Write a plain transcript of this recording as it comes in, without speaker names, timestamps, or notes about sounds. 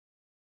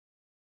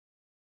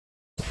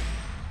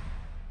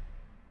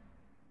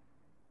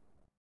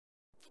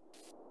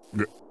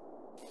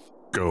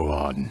Go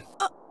on.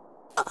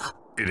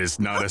 It is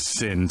not a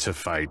sin to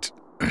fight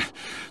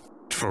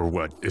for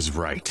what is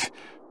right.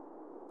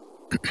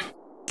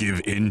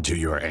 Give in to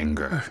your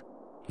anger.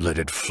 Let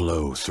it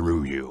flow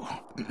through you.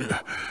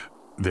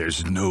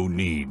 There's no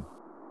need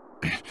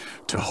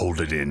to hold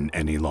it in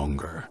any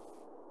longer.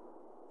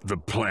 The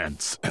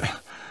plants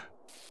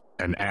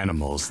and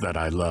animals that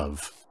I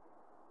love,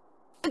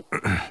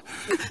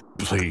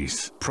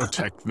 please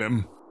protect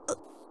them.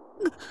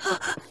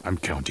 I'm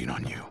counting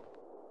on you.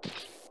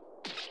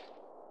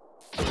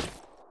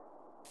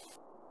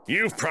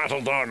 You've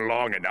prattled on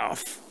long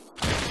enough.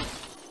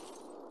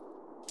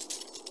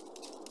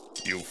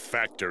 You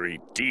factory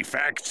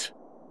defect.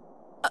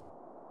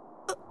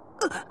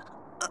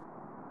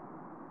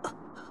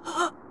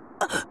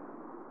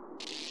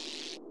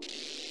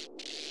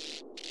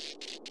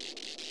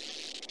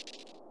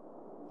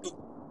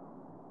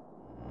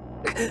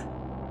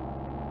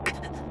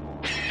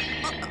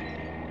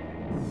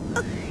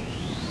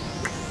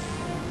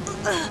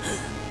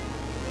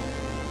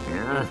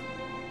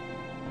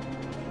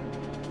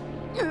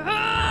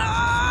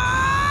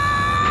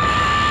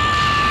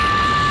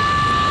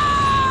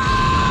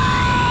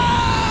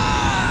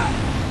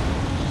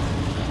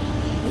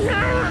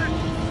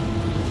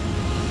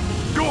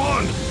 Go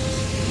on!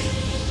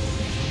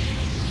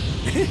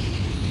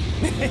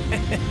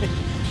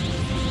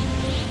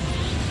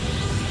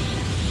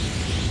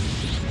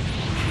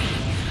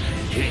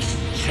 He's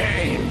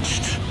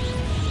changed.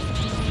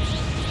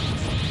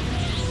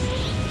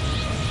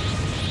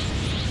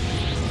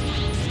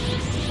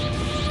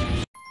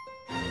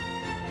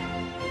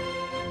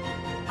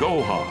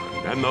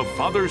 Gohan and the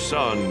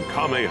father-son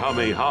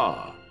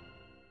Kamehameha.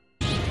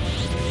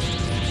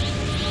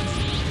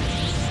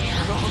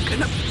 You're all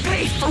gonna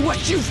pay for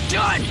what you've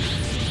done!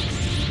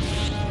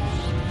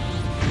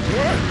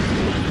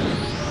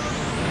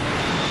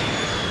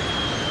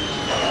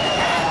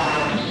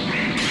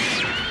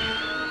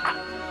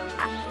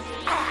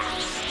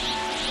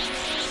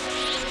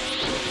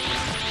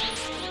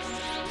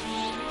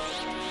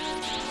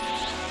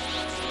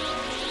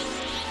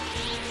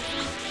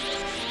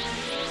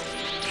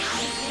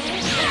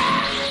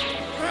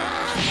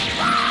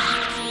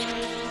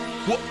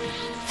 What?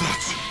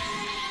 That's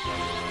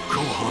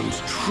Gohan's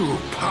true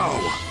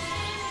power.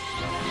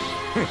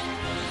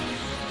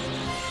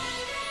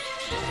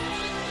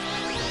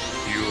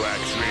 You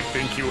actually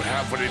think you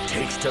have what it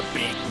takes to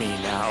beat me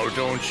now,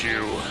 don't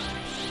you?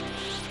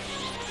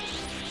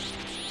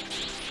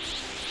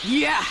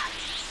 Yeah!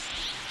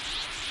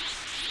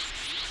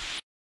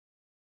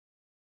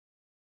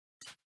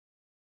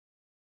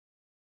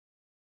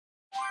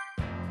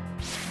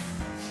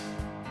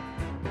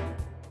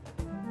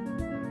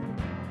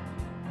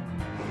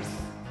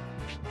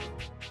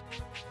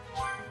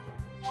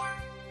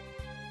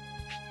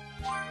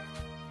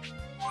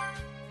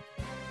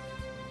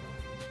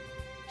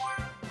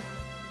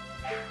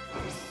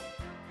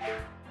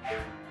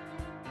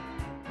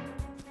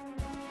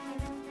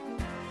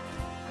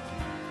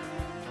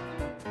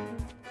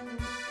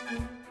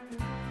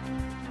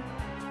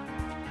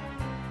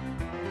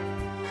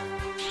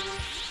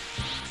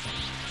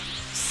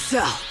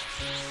 So,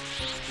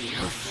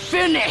 you're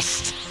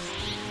finished!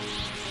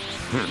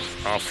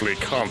 Awfully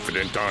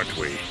confident, aren't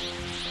we?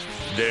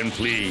 Then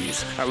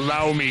please,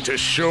 allow me to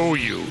show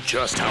you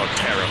just how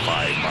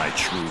terrifying my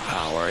true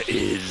power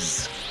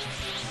is.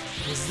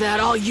 Is that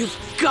all you've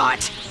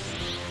got?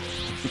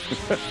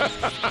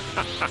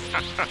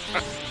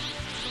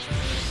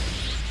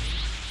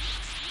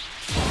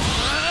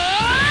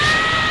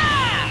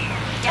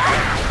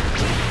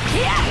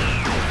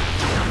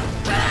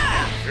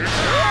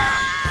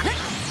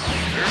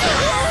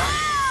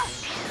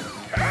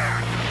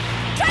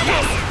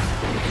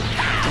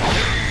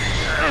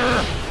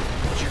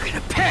 You're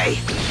gonna pay!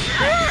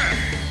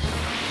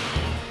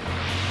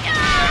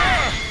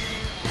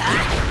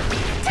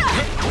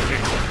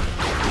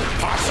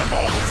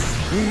 Impossible!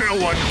 No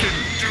one can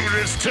do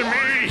this to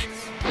me!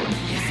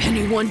 If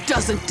anyone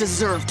doesn't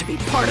deserve to be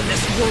part of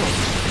this world,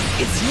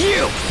 it's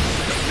you!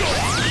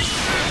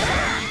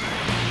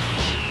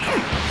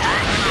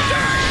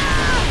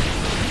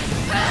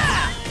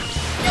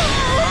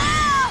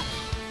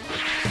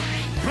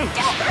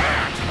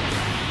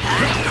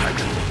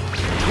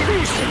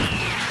 Losing!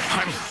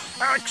 I'm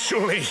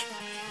actually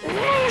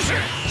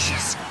losing!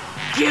 Just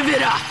give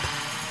it up!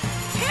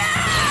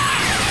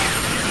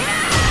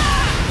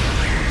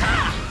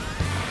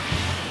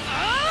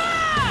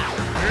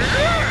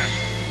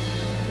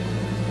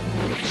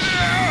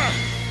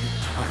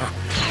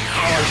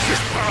 How is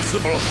this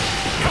possible?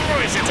 How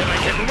is it that I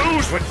can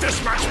lose with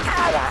this much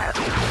power?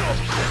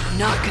 I'm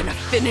not gonna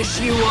finish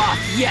you off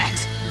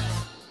yet!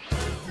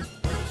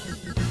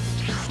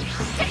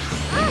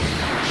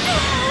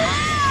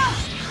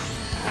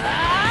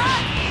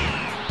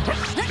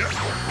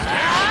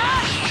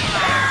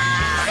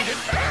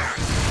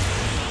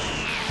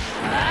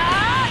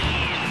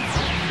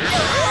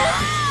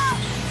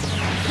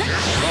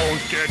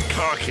 Don't get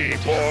cocky,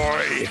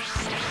 boy.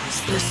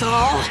 Is this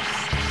all?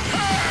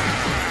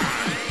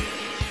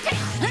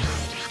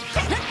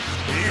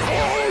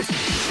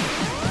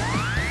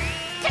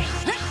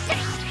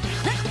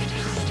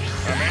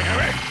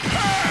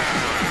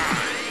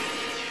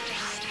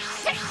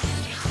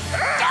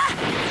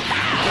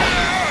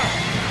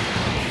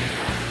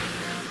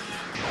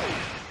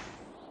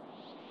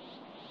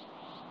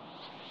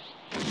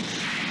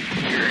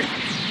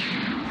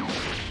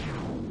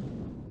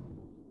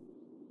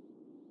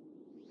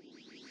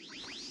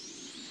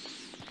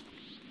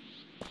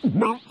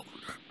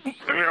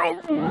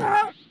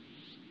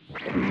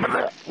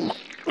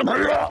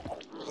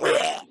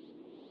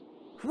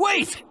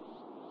 Wait!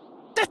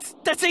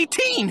 That's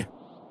 18!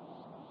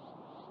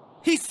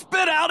 He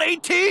spit out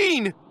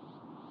 18!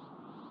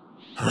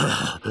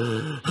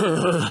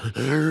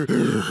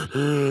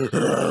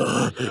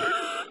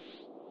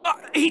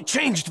 He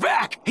changed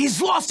back!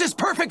 He's lost his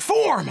perfect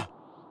form!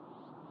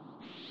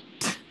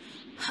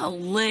 How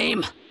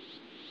lame.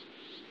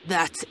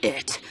 That's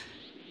it.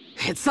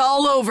 It's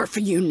all over for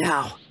you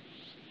now.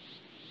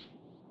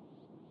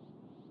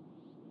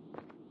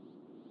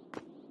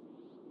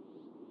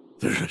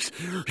 This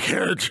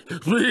can't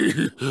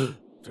be.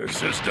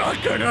 This is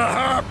not gonna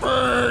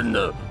happen.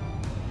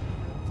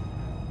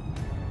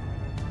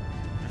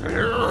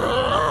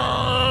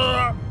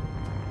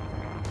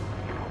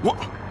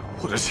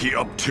 What is he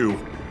up to?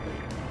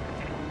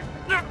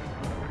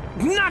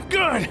 Not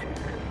good!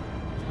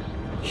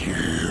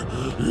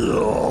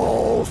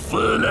 You're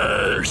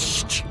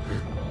finished.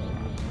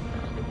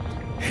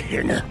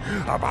 In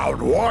about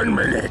 1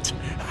 minute,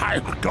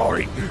 I'm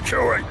going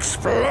to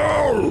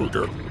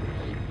explode.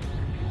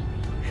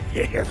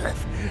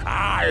 If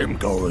I'm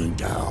going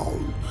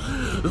down,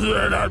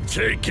 then I'm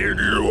taking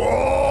you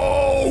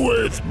all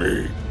with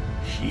me.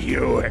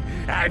 You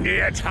and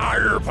the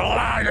entire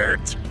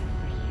planet.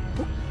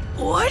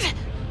 What?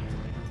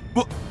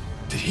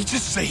 Did he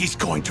just say he's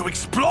going to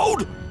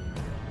explode?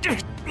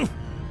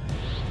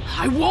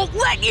 I won't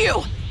let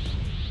you!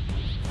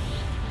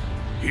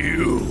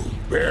 You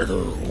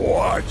better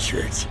watch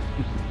it.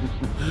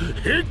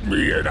 Hit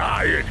me and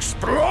I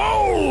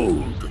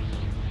explode!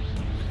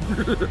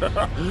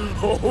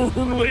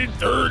 Only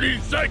 30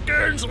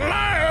 seconds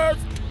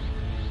left!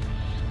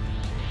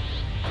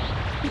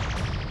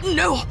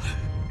 No!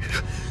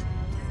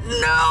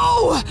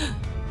 No!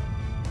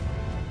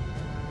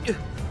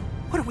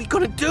 What are we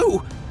gonna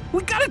do?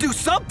 We gotta do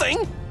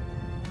something!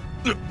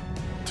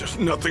 There's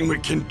nothing we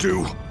can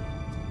do.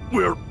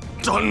 We're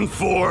done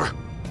for.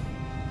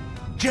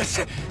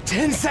 Just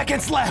 10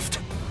 seconds left!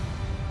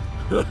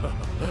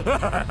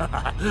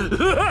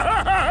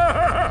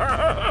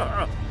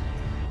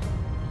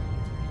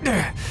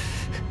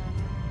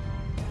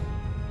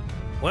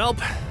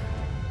 Welp,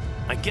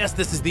 I guess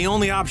this is the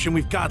only option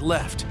we've got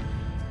left.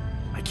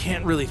 I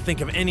can't really think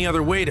of any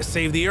other way to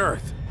save the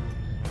Earth.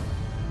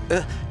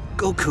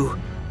 Goku,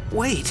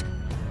 wait.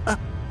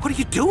 What are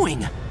you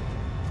doing?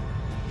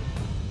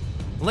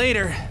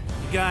 Later,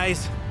 you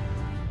guys.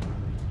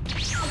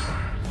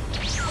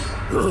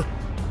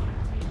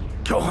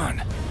 Go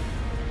on.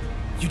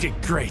 You did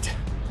great.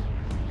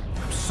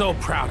 I'm so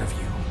proud of you.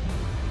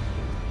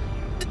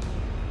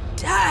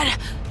 Dad!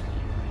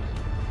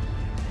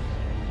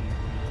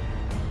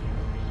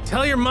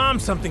 Tell your mom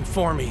something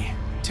for me.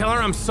 Tell her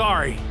I'm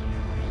sorry.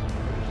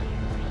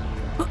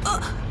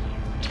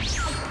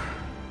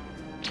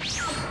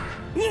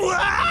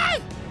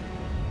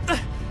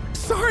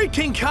 Sorry,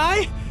 King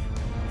Kai.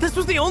 This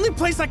was the only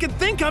place I could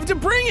think of to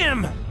bring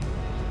him.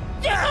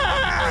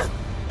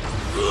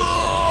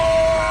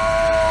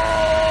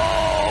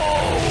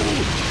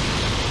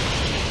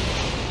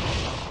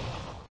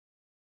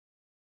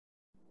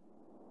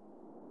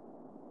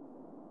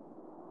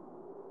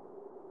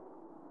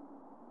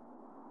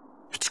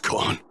 It's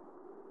gone.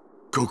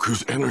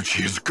 Goku's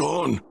energy is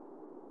gone.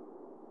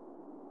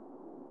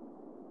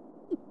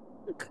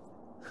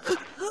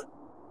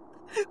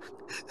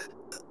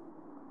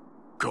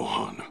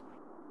 Gohan.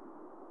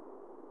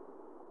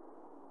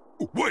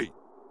 Wait!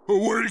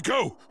 Where'd he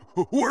go?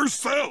 Where's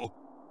Cell?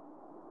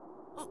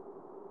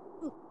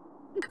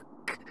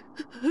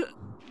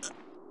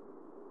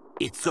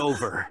 It's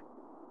over.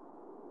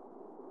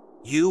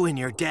 You and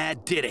your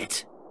dad did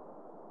it.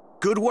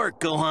 Good work,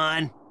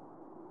 Gohan.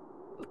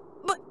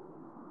 But...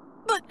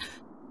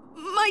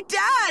 my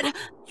dad!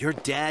 Your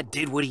dad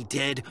did what he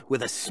did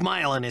with a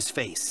smile on his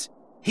face.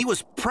 He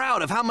was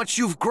proud of how much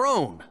you've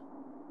grown.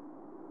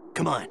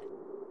 Come on,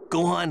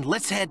 Gohan,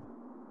 let's head...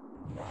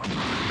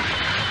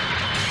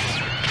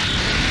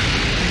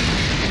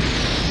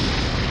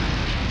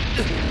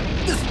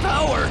 This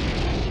power!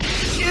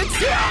 It's...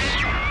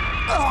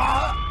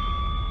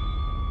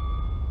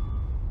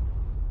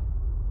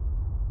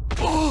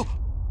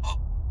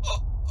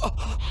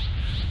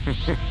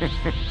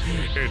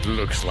 It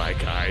looks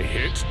like I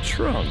hit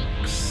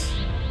Trunks.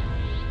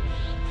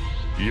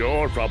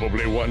 You're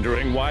probably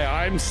wondering why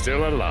I'm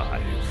still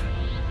alive.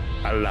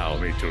 Allow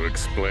me to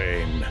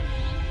explain.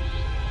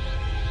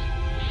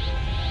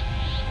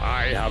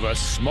 I have a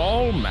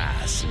small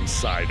mass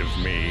inside of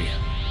me.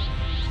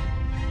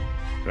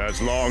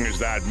 As long as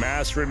that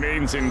mass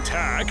remains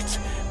intact,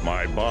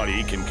 my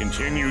body can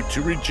continue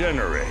to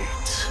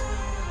regenerate.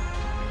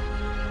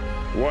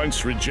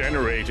 Once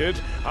regenerated,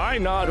 I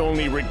not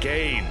only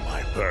regain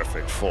my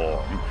perfect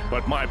form,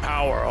 but my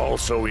power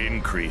also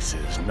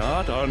increases,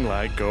 not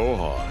unlike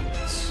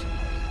Gohan's.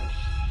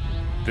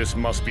 This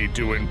must be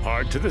due in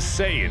part to the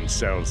Saiyan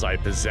cells I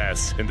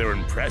possess and their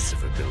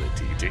impressive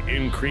ability to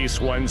increase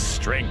one's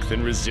strength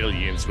and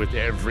resilience with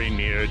every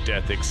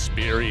near-death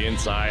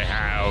experience I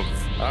have.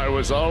 I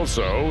was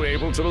also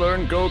able to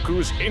learn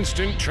Goku's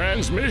instant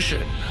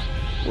transmission,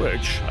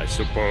 which, I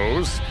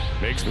suppose,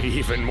 makes me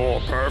even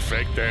more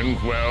perfect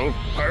than, well,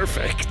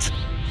 perfect.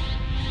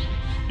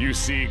 You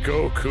see,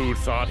 Goku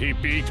thought he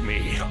beat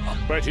me,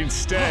 but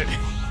instead,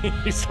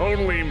 he's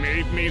only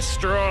made me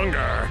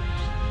stronger.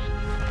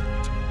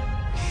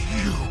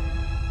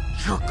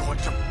 You're going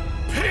to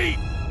pay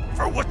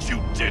for what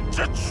you did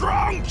to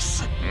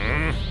Trunks!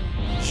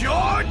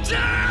 You're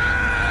dead!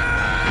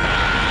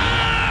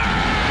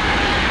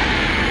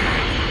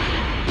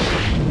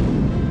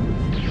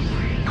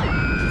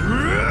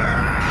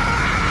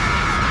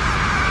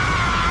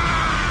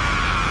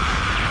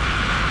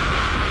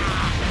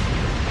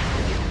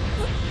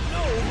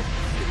 No!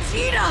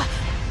 Vegeta!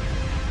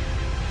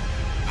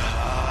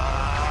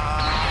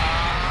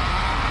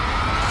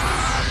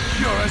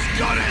 You're as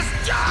good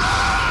as dust!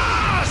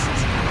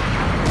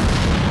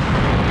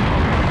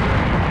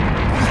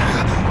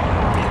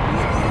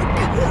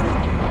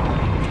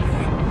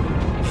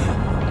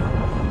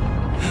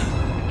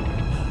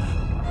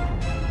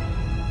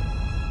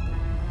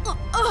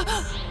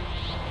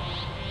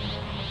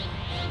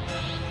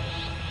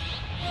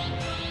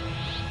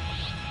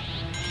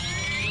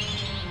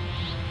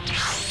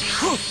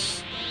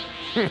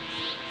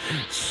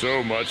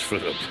 So much for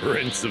the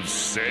Prince of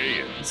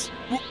Saiyans.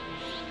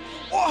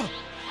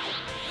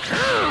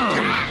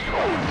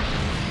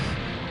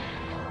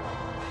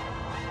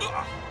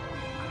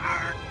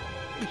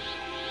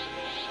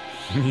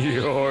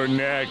 You're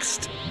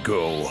next,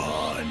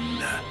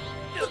 Gohan.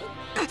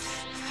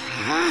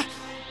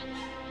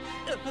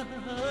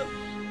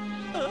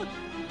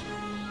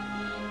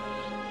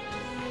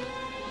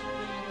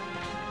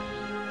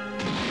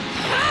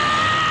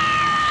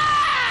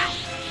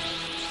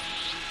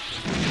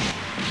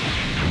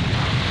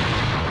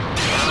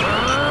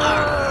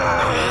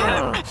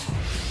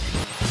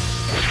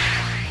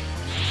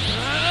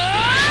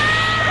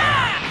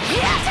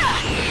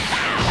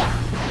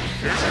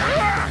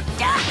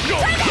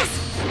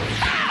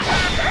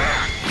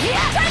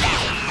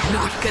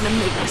 Not gonna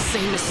make the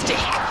same mistake.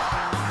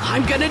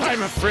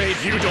 I'm afraid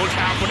you don't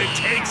have what it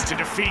takes to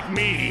defeat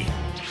me.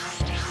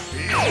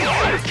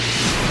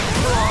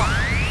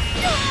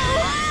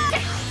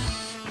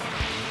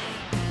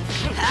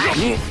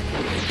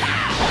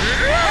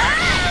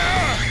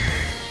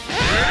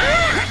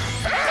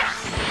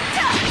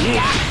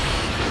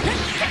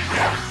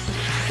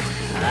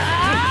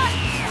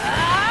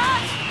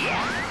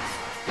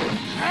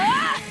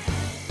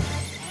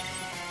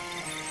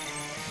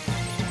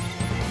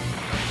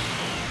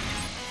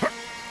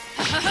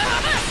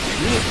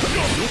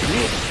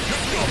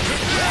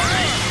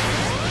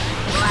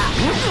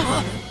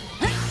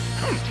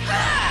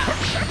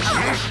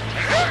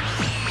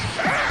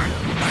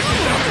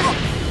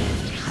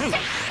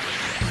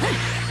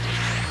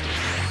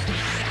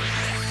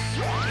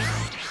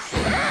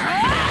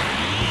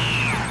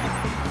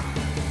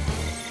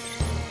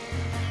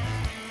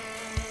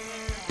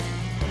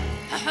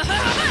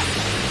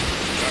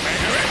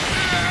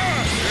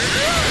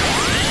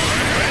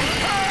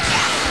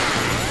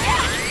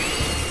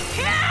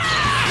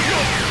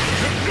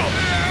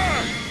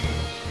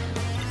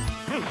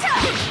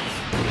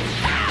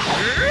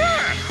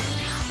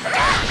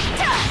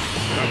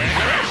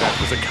 That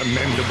was a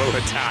commendable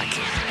attack,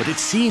 but it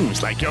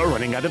seems like you're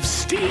running out of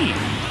steam.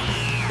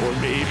 Or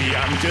maybe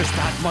I'm just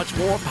that much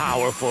more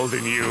powerful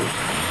than you.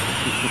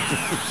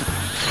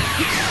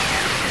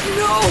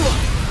 No!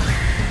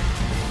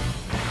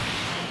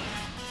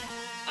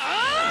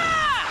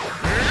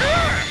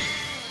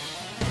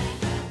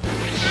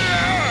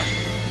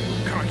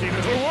 Cocky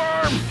little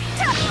worm!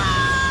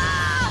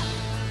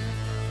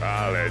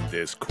 I'll end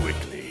this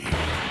quickly.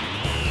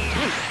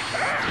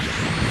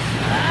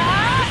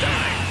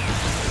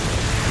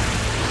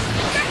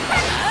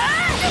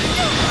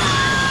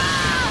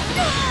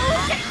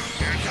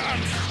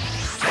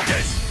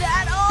 Is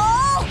that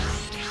all?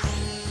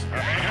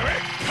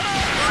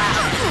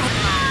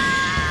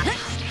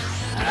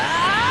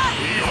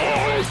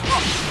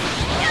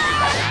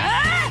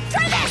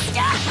 Try this!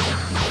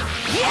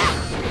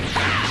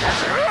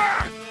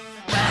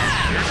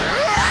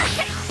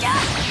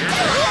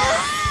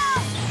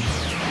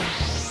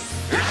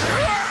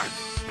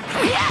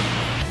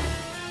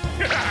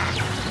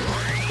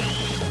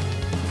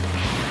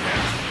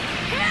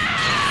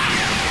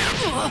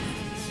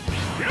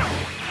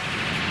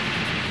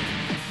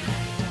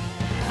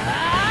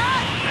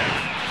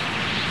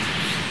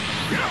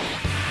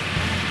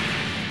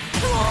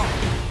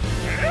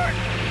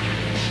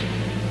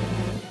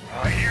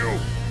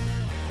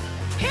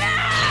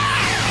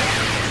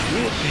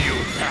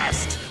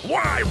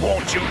 Why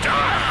won't you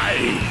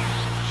die?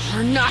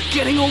 You're not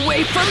getting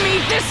away from me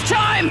this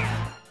time!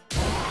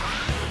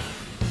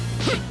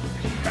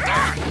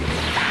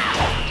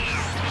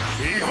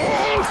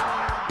 Behold!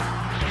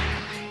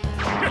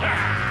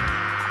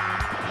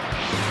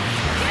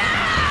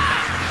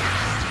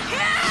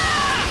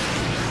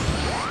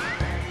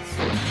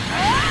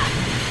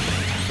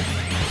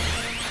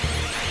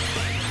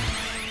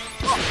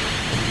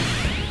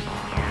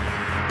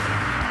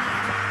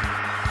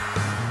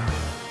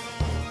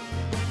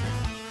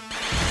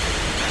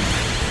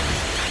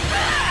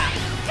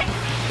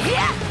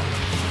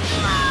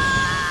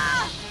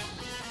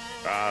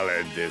 I'll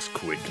end this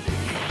quickly.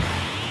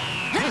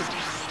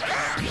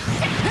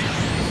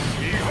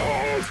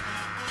 Behold!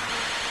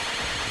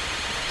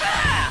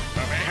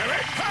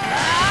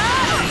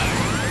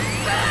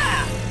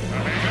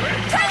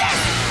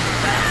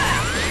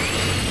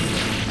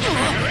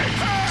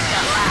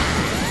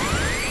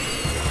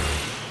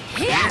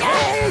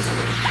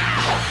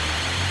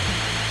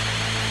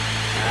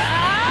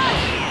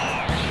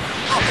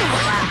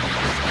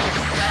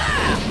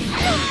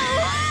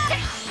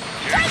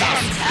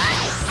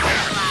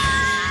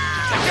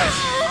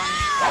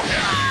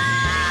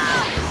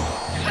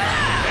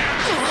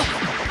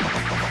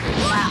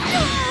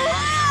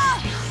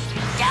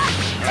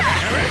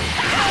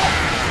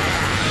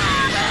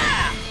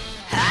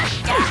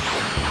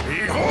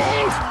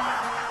 Behold!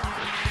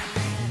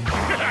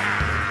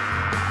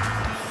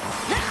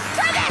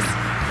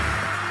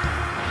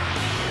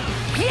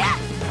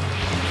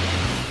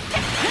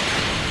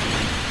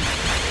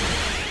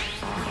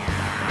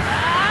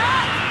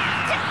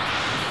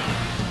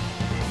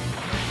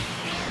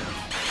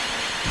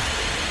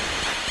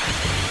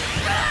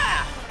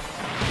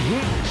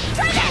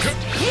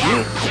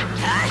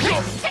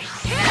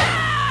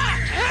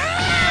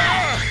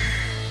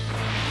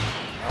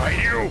 Are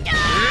you?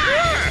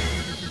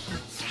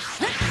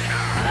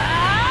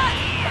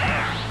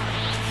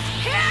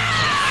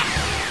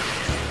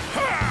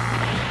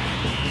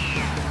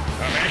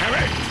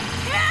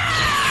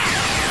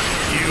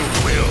 You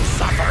will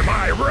suffer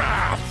my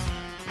wrath!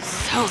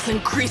 Cell's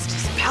increased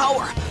his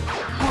power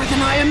more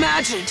than I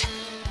imagined.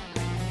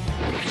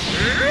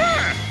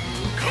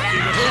 Cocky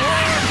little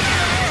worm!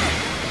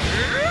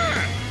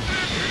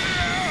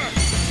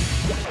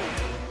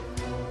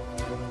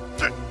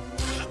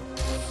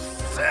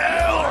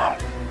 Cell!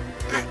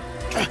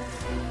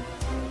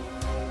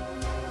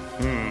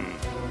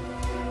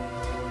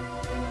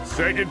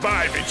 Say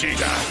goodbye,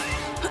 Vegeta.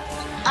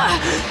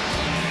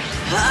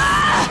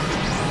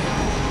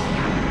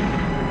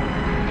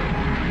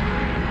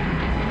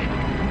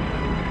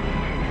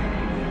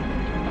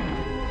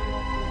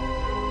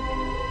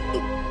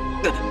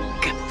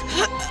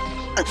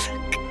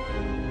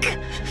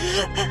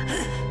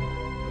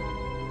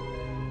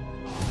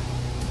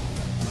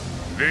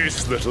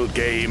 This little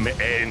game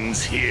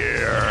ends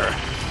here.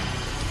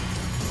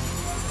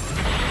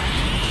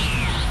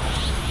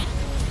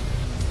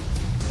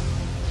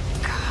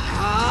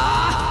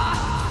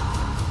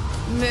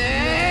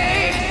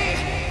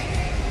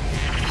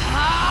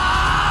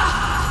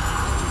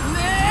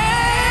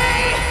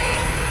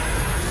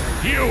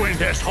 You and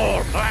this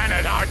whole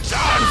planet are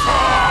done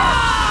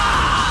for!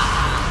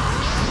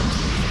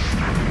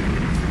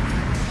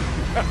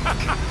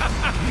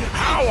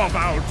 How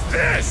about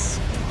this?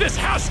 This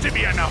has to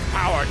be enough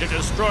power to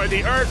destroy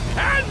the Earth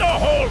and the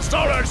whole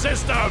solar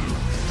system!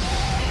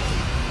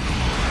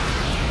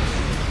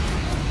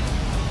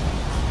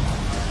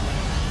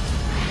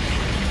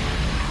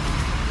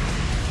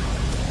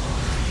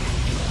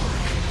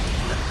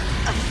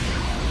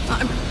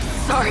 I'm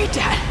sorry,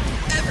 Dad.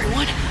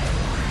 Everyone.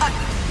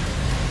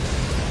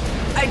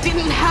 I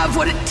didn't have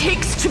what it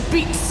takes to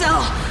beat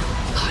Cell.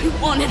 I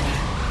wanted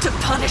to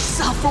punish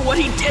Cell for what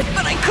he did,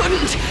 but I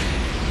couldn't.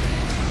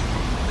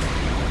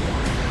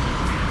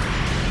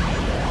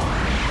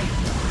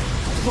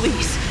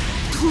 Please,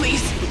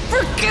 please,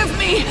 forgive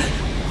me!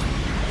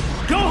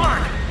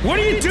 Gohan! What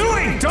are you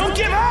doing? Don't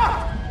give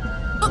up!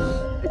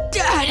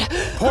 Dad!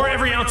 Pour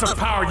every ounce of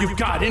power you've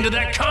got into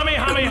that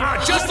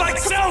Kamehameha, just like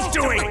Cell's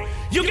doing!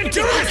 You can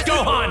do this,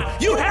 Gohan!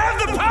 You have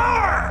the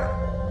power!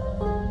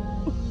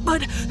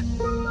 But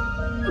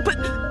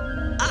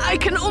I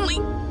can only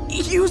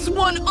use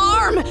one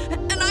arm,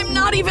 and I'm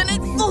not even at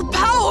full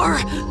power!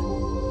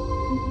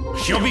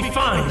 You'll be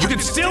fine. You can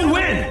still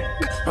win!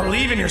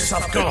 Believe in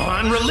yourself,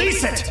 Gohan.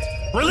 Release it!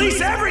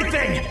 Release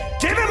everything!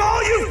 Give him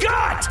all you've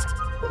got!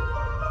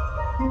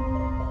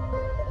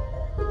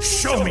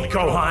 Show me,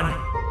 Gohan!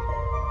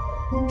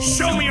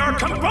 Show me our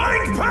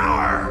combined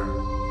power!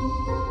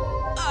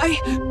 I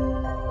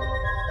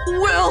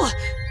will!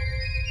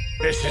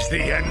 This is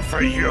the end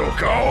for you,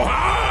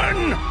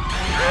 Gohan!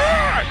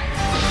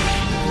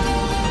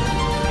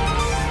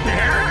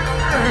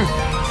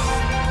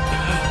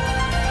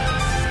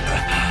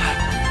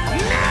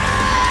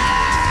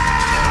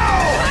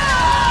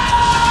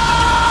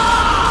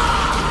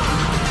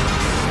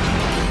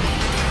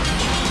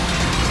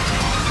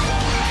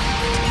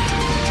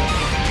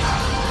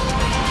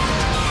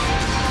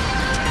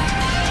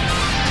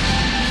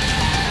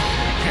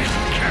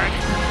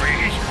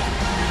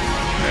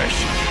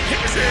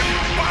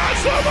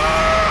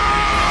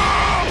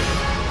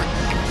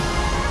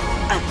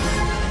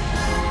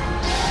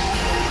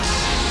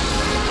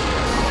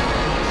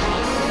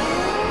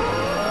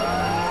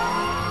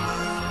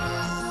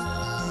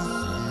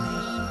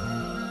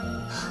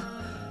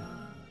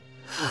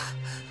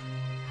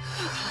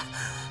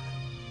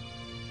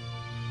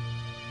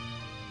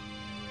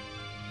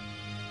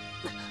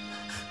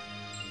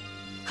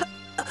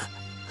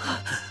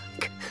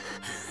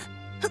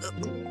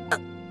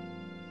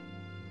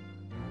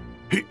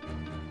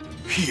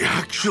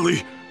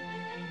 actually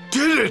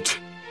did it!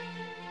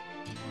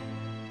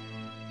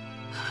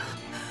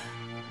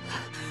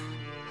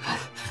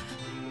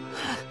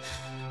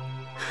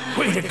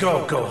 Way to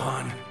go,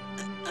 Gohan.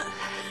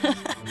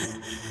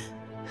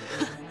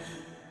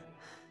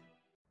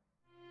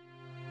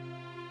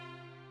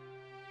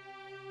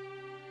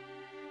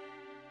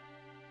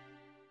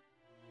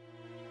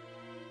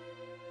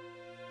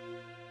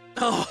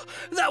 Oh,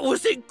 that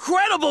was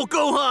incredible,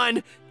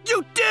 Gohan!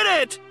 You did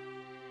it!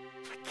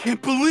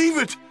 Can't believe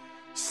it!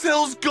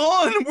 Cell's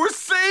gone! We're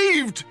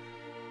saved!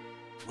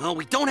 Well,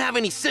 we don't have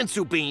any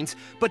sensu beans,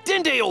 but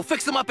Dende will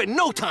fix them up in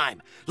no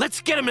time. Let's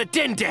get him to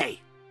Dende!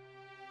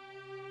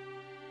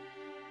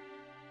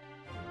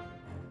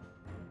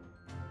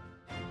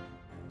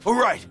 All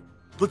right,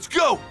 let's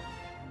go!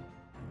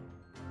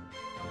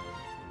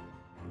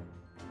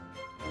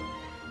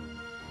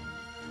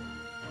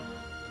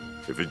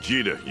 Hey,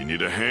 Vegeta, you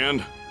need a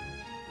hand?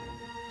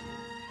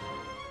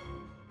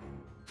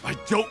 I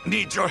don't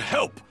need your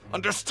help,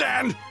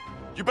 understand?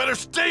 You better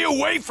stay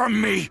away from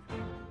me!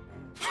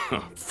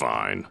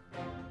 Fine.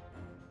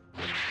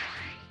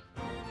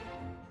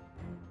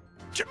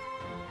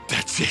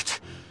 That's it!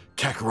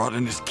 Kakarot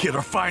and his kid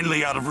are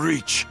finally out of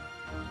reach!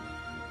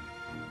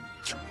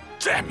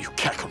 Damn you,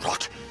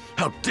 Kakarot!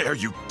 How dare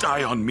you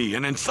die on me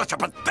and in such a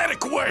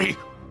pathetic way!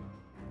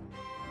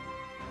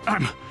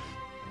 I'm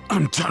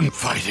done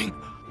fighting.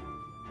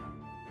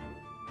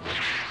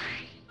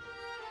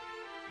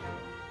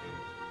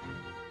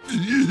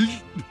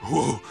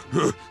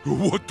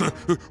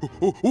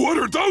 What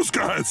are those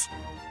guys?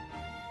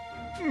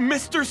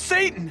 Mr.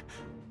 Satan!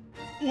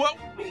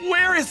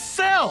 Where is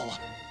Cell?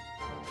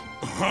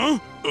 Huh?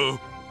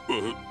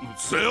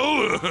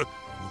 Cell?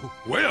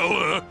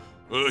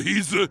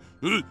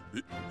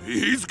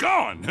 He's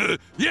gone.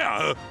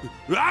 Yeah,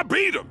 I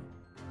beat him.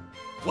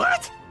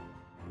 What?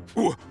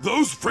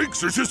 Those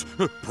freaks are just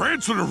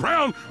prancing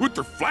around with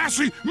their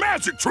flashy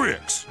magic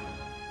tricks.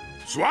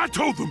 So I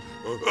told them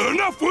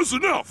enough was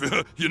enough,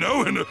 you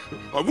know, and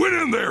I went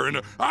in there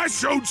and I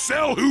showed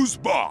Cell who's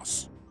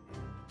boss.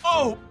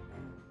 Oh,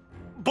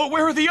 but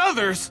where are the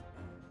others?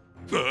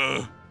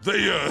 They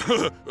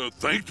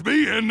thanked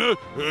me and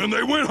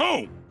they went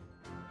home.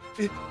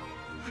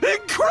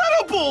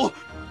 Incredible!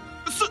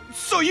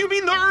 So you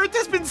mean the Earth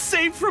has been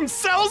saved from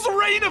Cell's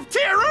reign of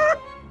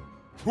terror?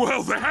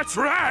 Well, that's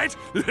right.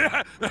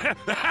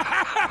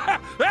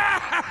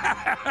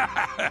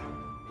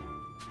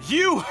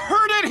 You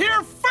heard it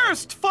here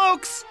first,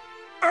 folks!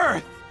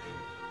 Earth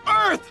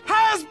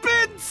has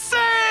been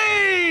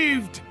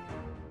saved!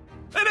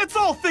 And it's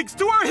all thanks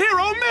to our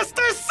hero,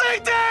 Mr.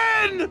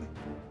 Satan!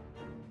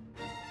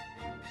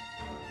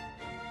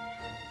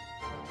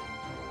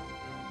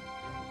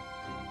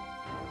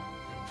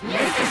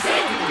 Mr.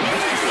 Satan!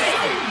 Mr.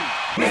 Satan!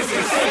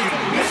 Mr. Satan!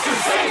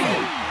 Mr.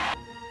 Satan!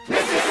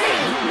 Mr. Satan!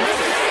 Mr.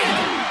 Satan!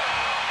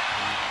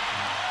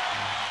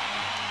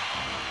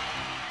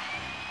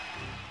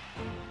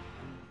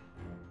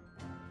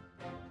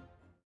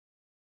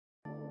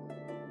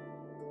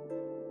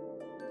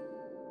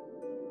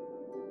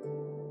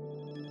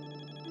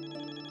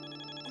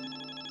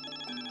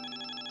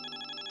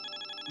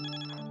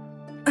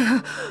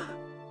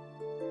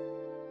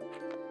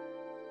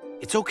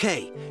 It's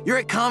okay. You're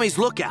at Kami's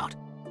lookout.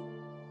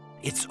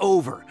 It's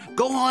over.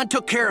 Gohan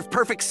took care of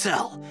Perfect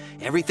Cell.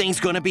 Everything's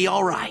gonna be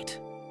all right.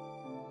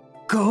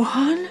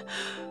 Gohan?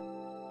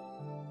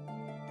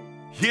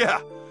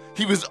 Yeah,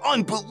 he was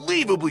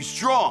unbelievably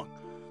strong.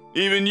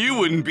 Even you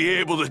wouldn't be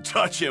able to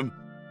touch him.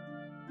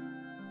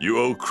 You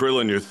owe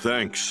Krillin your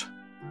thanks.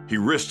 He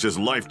risked his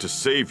life to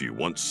save you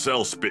once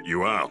Cell spit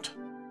you out.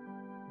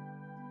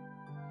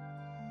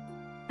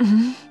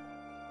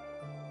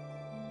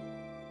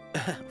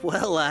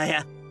 Well,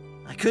 I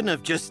couldn't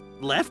have just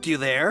left you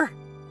there.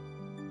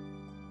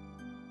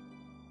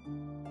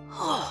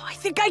 Oh, I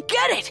think I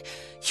get it!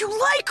 You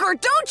like her,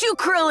 don't you,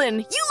 Krillin?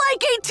 You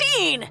like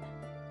 18!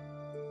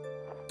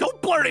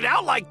 Don't blurt it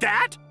out like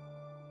that!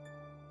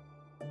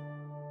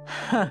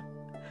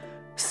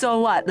 So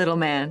what, little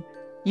man?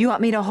 You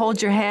want me to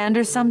hold your hand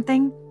or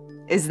something?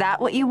 Is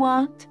that what you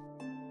want?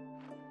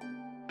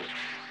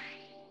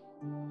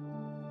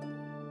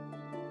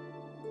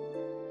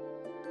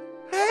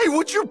 Hey,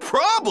 what's your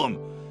problem?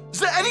 Is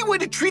there any way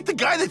to treat the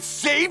guy that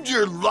saved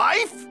your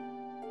life?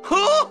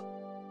 Huh?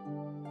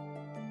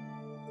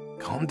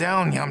 Calm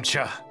down,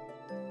 Yamcha.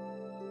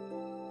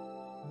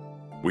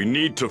 We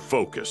need to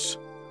focus.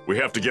 We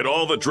have to get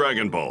all the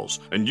Dragon Balls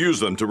and use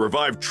them to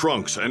revive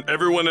Trunks and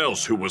everyone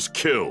else who was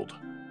killed.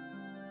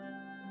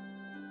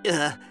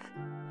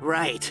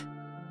 Right.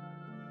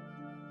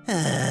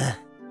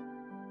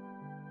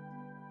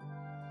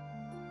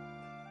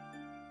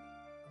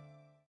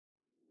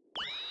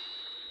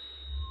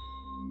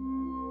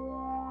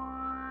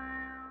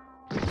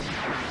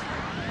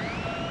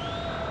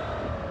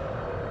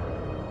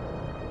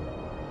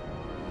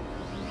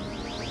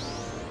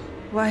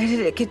 Why did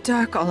it get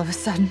dark all of a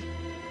sudden?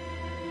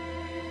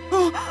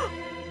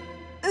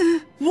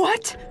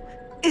 What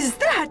is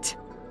that?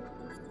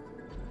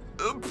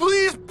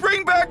 Please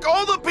bring back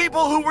all the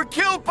people who were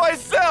killed by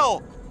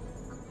Cell!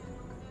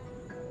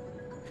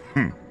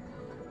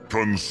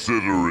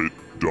 Consider it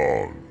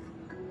done.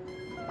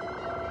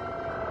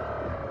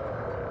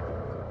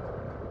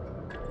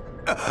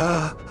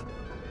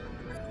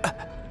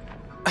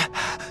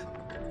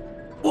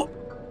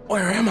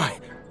 Where am I?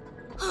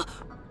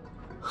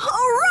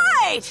 All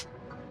right!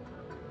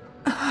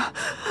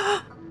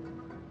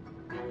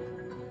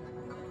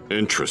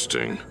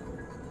 Interesting.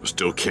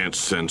 Still can't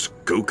sense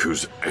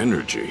Goku's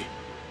energy.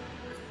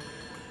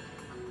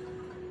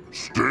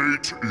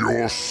 State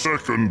your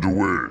second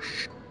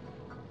wish.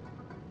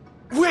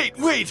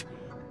 Wait!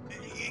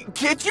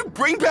 Can't you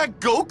bring back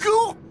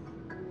Goku?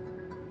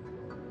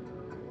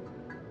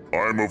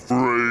 I'm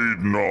afraid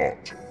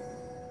not.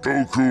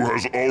 Goku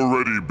has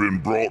already been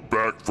brought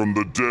back from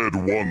the dead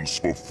once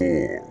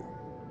before.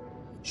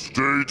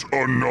 State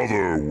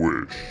another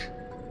wish.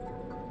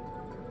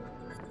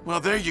 Well,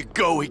 there you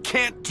go. He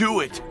can't do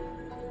it.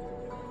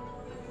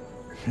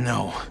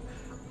 No.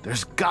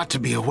 There's got to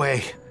be a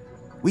way.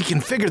 We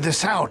can figure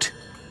this out.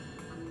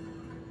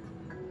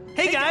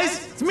 Hey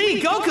guys, it's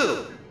me,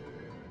 Goku!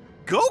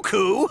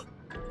 Goku?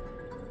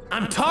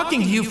 I'm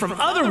talking to you from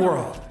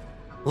Otherworld.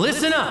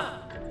 Listen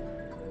up.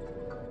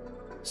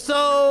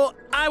 So,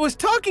 I was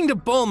talking to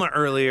Bulma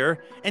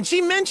earlier, and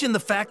she mentioned the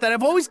fact that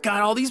I've always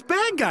got all these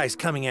bad guys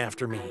coming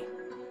after me.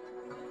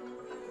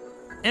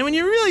 And when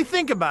you really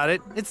think about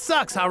it, it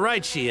sucks how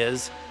right she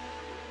is.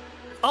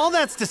 All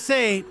that's to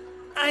say,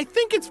 I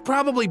think it's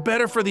probably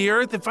better for the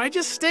Earth if I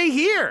just stay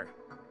here.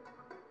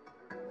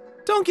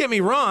 Don't get me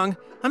wrong,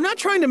 I'm not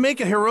trying to make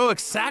a heroic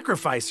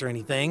sacrifice or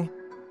anything.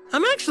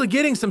 I'm actually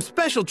getting some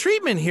special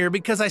treatment here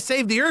because I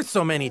saved the Earth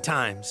so many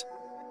times.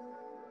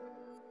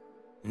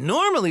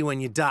 Normally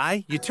when you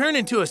die, you turn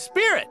into a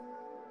spirit,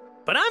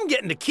 but I'm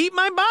getting to keep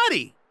my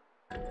body.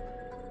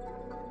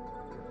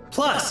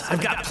 Plus,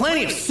 I've got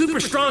plenty of super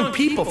strong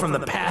people from the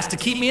past to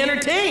keep me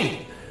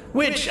entertained,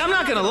 which, I'm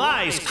not gonna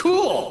lie, is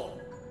cool.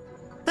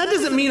 That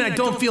doesn't mean I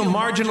don't feel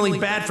marginally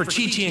bad for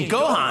Chi-Chi and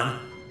Gohan,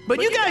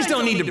 but you guys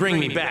don't need to bring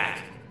me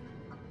back.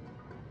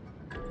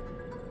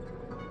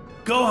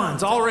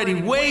 Gohan's already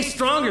way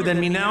stronger than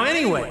me now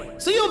anyway,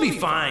 so you'll be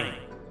fine.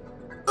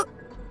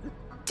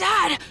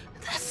 Dad,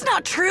 that's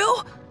not true.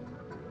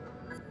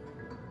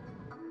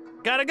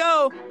 Gotta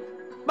go.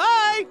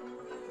 Bye!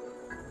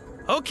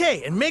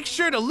 Okay, and make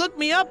sure to look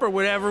me up or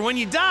whatever when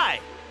you die.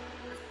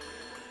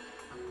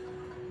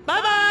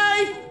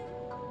 Bye-bye!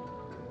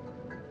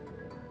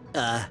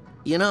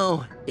 You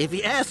know, if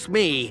you ask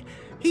me,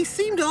 he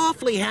seemed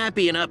awfully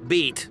happy and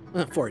upbeat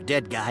for a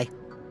dead guy.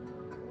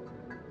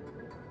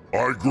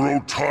 I grow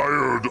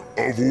tired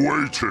of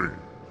waiting.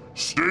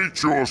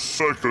 State your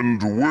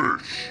second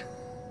wish.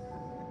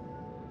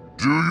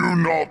 Do you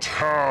not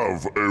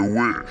have a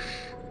wish?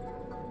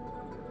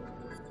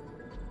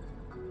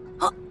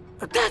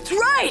 That's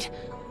right!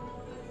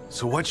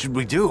 So what should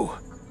we do?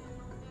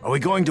 Are we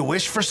going to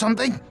wish for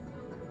something?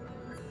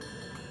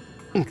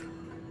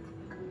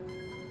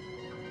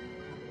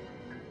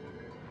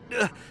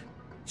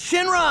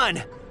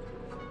 Shenron!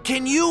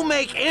 Can you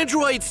make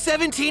androids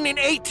 17 and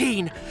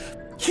 18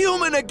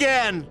 human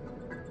again?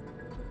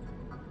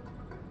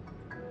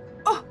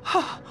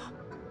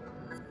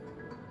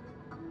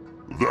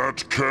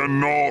 That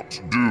cannot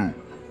do.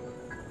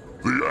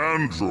 The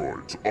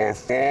androids are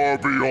far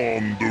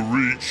beyond the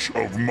reach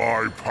of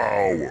my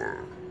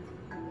power.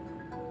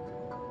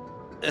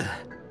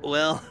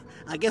 Well,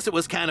 I guess it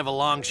was kind of a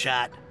long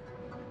shot.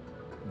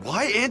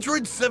 Why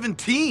Android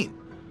 17?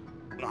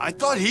 I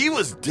thought he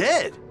was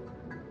dead.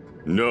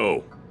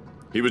 No.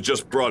 He was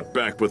just brought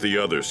back with the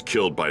others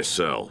killed by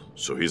Cell,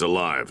 so he's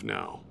alive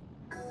now.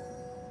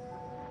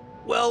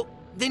 Well,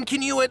 then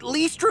can you at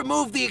least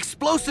remove the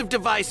explosive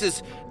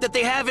devices that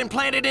they have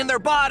implanted in their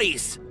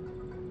bodies?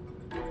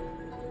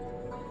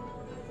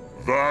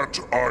 That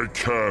I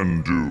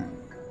can do.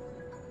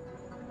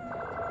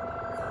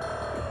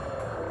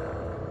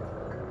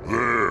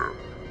 There.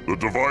 The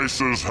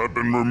devices have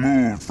been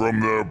removed from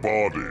their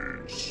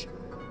bodies.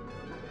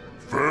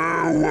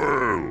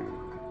 Farewell.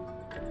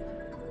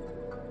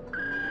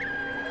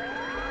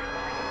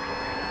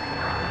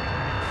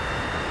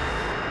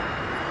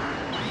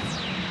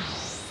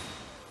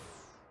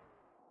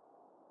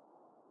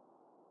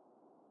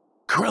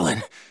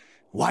 Krillin,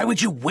 why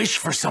would you wish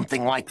for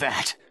something like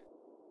that?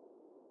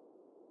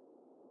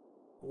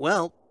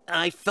 Well,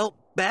 I felt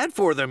bad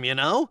for them, you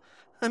know?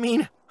 I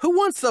mean, who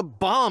wants a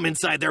bomb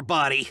inside their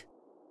body?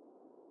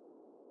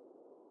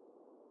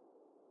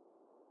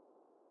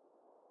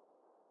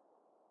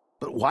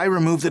 But why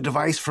remove the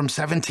device from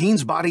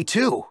 17's body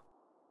too?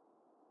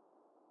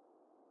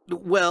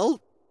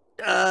 Well,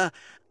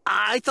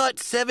 I thought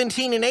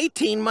 17 and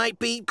 18 might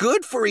be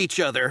good for each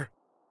other.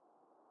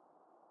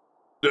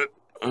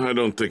 I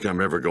don't think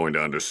I'm ever going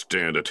to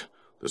understand it.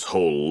 This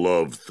whole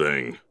love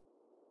thing.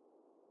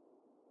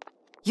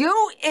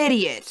 You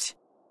idiot!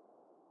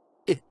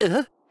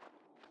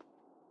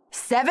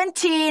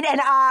 17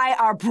 and I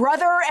are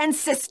brother and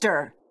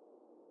sister.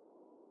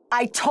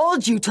 I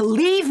told you to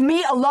leave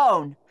me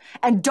alone.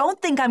 And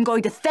don't think I'm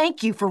going to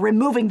thank you for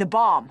removing the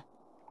bomb.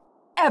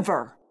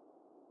 Ever.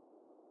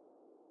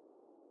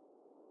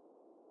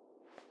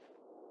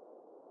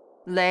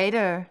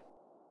 Later.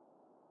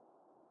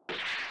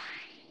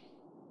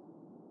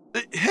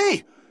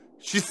 Hey,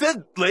 she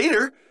said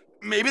later.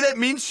 Maybe that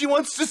means she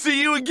wants to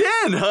see you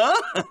again,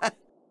 huh?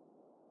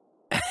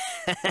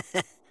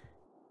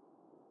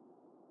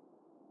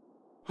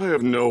 I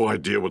have no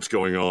idea what's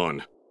going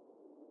on.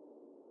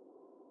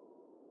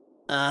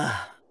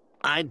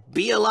 I'd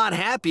be a lot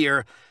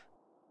happier,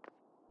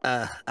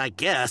 I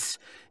guess,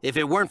 if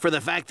it weren't for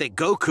the fact that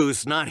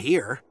Goku's not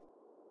here.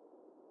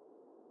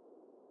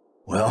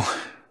 Well,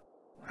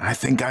 I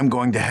think I'm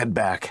going to head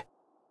back.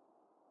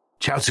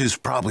 Chaozu's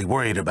probably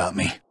worried about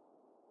me.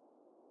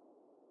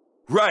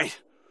 Right.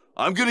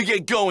 I'm gonna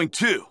get going,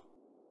 too.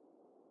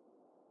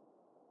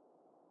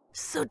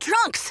 So,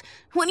 Trunks,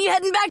 when are you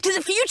heading back to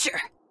the future?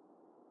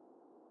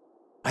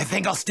 I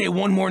think I'll stay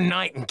one more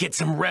night and get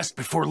some rest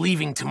before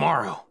leaving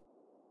tomorrow.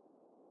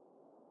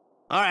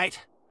 All right.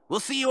 We'll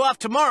see you off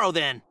tomorrow,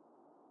 then.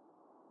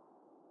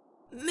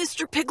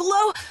 Mr.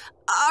 Piccolo,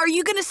 are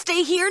you gonna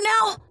stay here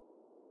now?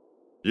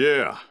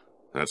 Yeah,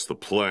 that's the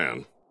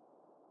plan.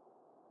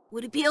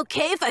 Would it be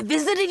okay if I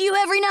visited you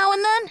every now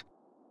and then?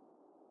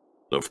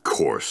 Of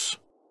course.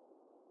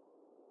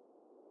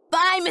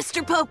 Bye,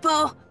 Mr.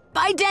 Popo.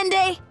 Bye,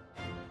 Dende.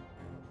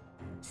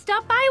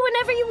 Stop by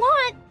whenever you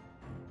want.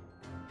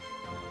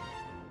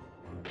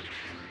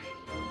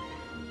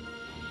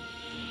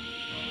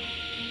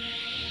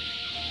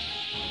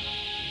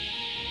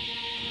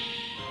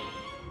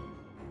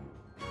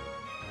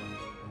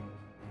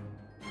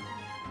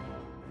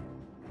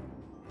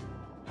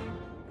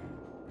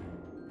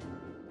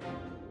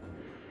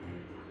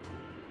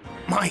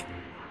 My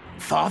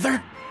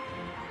father?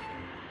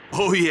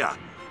 Oh, yeah.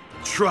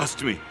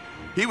 Trust me.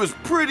 He was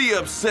pretty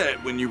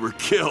upset when you were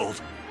killed.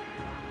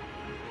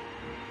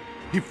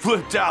 He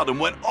flipped out and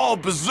went all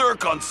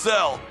berserk on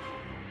Cell.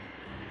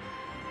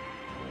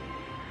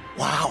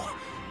 Wow.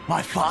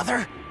 My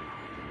father?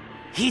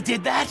 He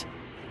did that?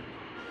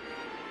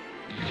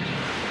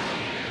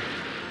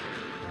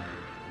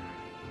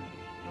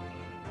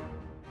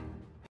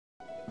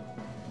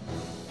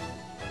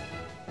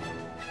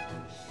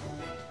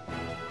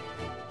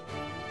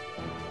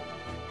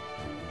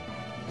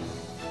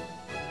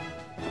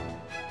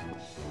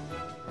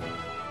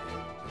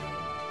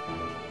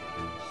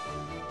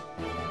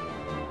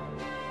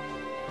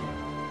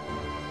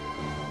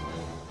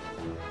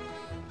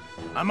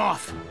 I'm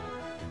off.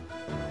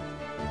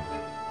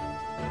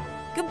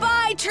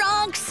 Goodbye,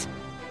 Trunks.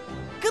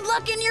 Good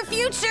luck in your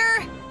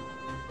future.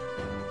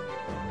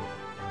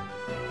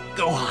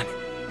 Go on.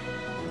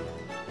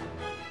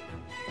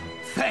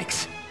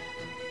 Thanks.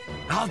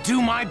 I'll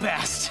do my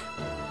best.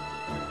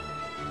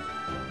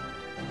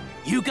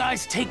 You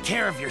guys take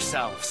care of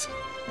yourselves.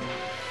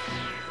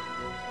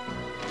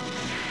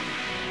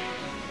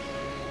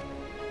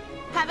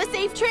 Have a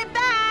safe trip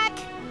back.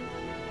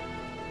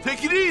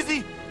 Take it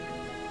easy.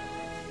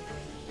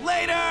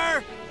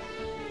 Later!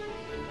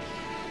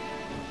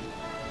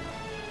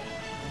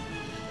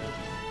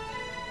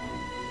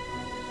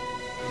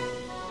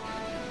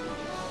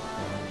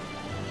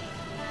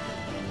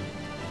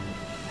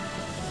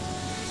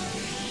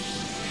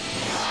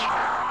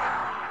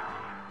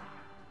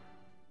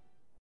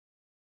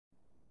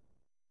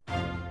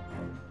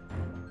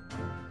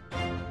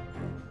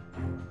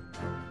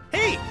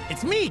 Hey,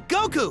 it's me,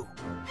 Goku!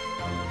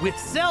 With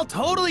Cell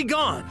totally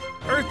gone,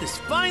 Earth is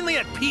finally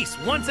at peace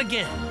once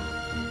again.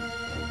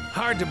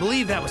 Hard to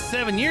believe that was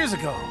 7 years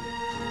ago.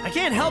 I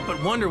can't help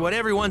but wonder what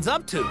everyone's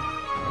up to.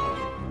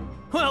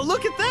 Well,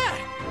 look at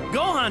that!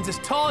 Gohan's as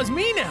tall as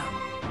me now.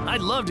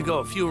 I'd love to go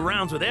a few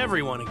rounds with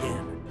everyone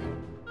again.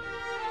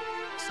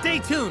 Stay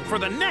tuned for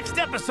the next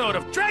episode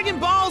of Dragon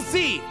Ball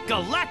Z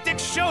Galactic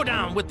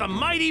Showdown with the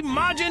mighty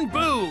Majin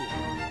Buu.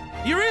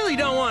 You really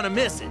don't want to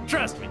miss it,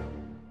 trust me.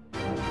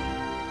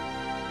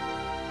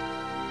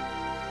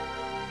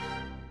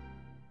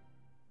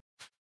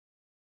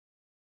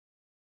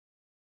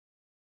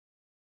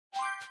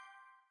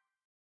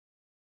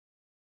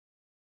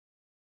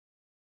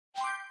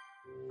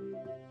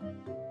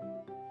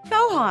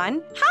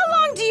 Gohan, how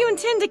long do you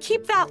intend to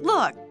keep that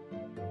look?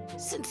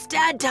 Since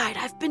Dad died,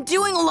 I've been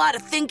doing a lot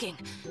of thinking.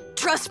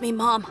 Trust me,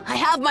 Mom, I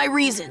have my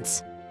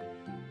reasons.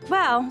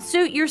 Well,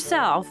 suit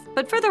yourself,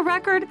 but for the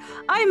record,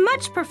 I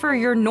much prefer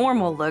your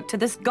normal look to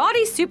this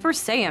gaudy Super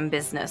Saiyan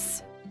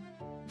business.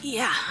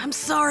 Yeah, I'm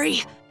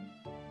sorry.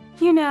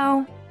 You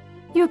know,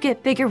 you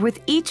get bigger with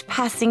each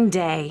passing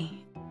day.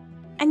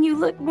 And you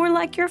look more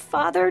like your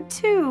father,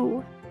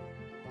 too.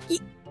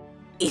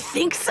 You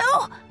think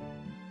so?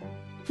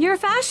 Your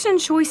fashion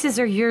choices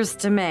are yours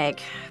to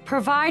make,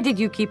 provided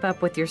you keep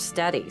up with your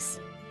studies.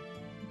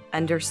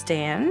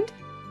 Understand?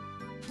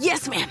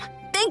 Yes, ma'am.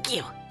 Thank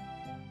you.